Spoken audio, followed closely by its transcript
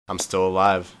I'm still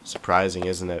alive. Surprising,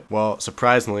 isn't it? Well,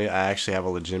 surprisingly, I actually have a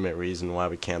legitimate reason why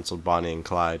we canceled Bonnie and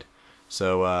Clyde.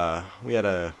 So, we had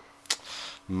a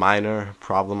minor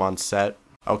problem on set.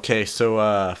 Okay,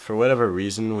 so, for whatever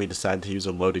reason, we decided to use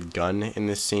a loaded gun in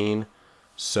this scene.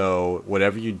 So,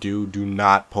 whatever you do, do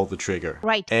not pull the trigger.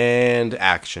 Right. And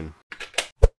action.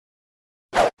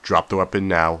 Drop the weapon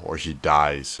now, or she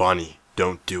dies. Bonnie,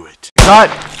 don't do it. Cut!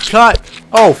 Cut!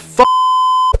 Oh, fuck!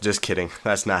 Just kidding.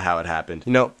 That's not how it happened.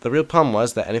 You know, the real problem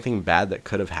was that anything bad that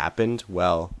could have happened,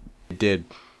 well, it did.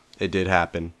 It did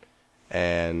happen.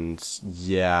 And,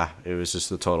 yeah, it was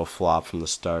just a total flop from the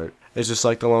start. It's just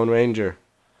like the Lone Ranger.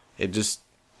 It just...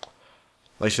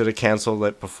 They should have canceled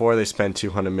it before they spent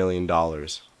 $200 million.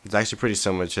 It's actually pretty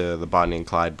similar to the Bonnie and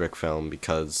Clyde brick film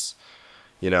because,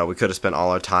 you know, we could have spent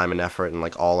all our time and effort and,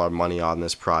 like, all our money on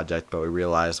this project, but we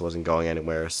realized it wasn't going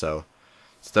anywhere, so...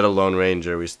 Instead of Lone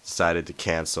Ranger, we decided to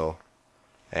cancel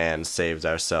and saved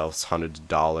ourselves hundreds of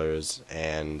dollars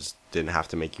and didn't have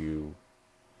to make you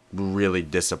really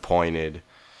disappointed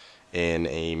in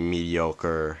a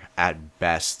mediocre, at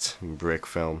best, brick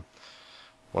film.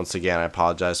 Once again, I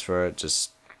apologize for it.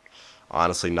 Just,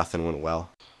 honestly, nothing went well.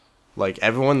 Like,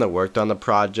 everyone that worked on the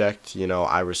project, you know,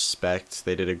 I respect.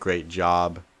 They did a great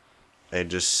job. They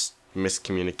just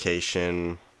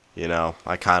miscommunication. You know,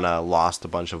 I kind of lost a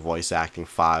bunch of voice acting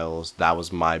files. That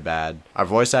was my bad. Our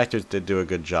voice actors did do a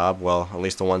good job. Well, at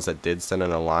least the ones that did send in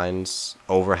the lines.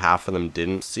 Over half of them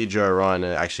didn't. CJ Run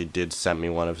actually did send me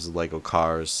one of his Lego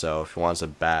cars. So if he wants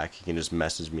it back, he can just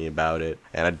message me about it.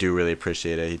 And I do really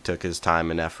appreciate it. He took his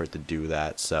time and effort to do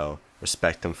that. So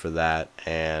respect him for that.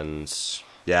 And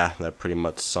yeah, that pretty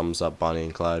much sums up Bonnie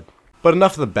and Clyde. But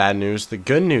enough of the bad news. The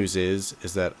good news is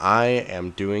that I am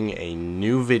doing a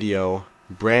new video,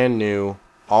 brand new,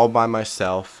 all by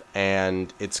myself,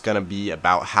 and it's gonna be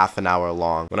about half an hour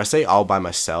long. When I say all by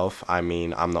myself, I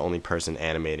mean I'm the only person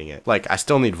animating it. Like, I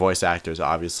still need voice actors,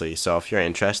 obviously, so if you're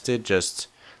interested, just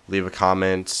leave a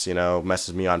comment, you know,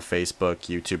 message me on Facebook,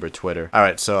 YouTube, or Twitter.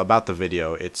 Alright, so about the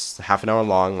video, it's half an hour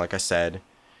long, like I said.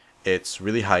 It's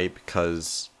really hype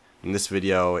because in this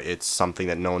video, it's something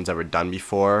that no one's ever done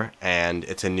before, and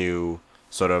it's a new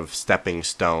sort of stepping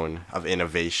stone of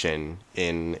innovation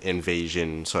in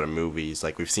invasion sort of movies.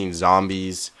 Like, we've seen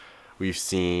zombies, we've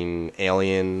seen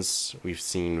aliens, we've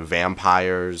seen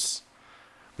vampires,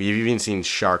 we've even seen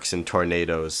sharks and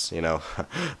tornadoes, you know,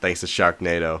 thanks to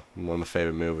Sharknado, one of my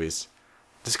favorite movies.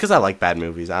 Just because I like bad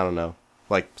movies, I don't know.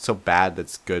 Like, so bad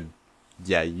that's good.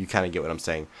 Yeah, you kind of get what I'm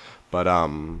saying. But,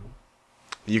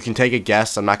 you can take a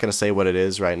guess. I'm not going to say what it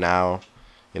is right now.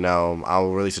 You know,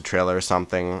 I'll release a trailer or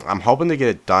something. I'm hoping to get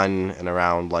it done in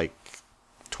around, like,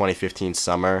 2015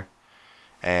 summer.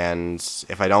 And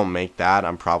if I don't make that,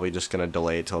 I'm probably just going to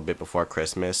delay it till a bit before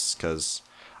Christmas. Because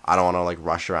I don't want to, like,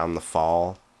 rush around the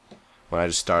fall when I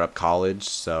just start up college.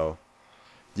 So,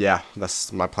 yeah,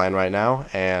 that's my plan right now.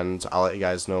 And I'll let you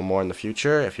guys know more in the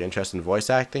future. If you're interested in voice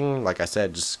acting, like I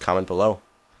said, just comment below.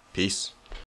 Peace.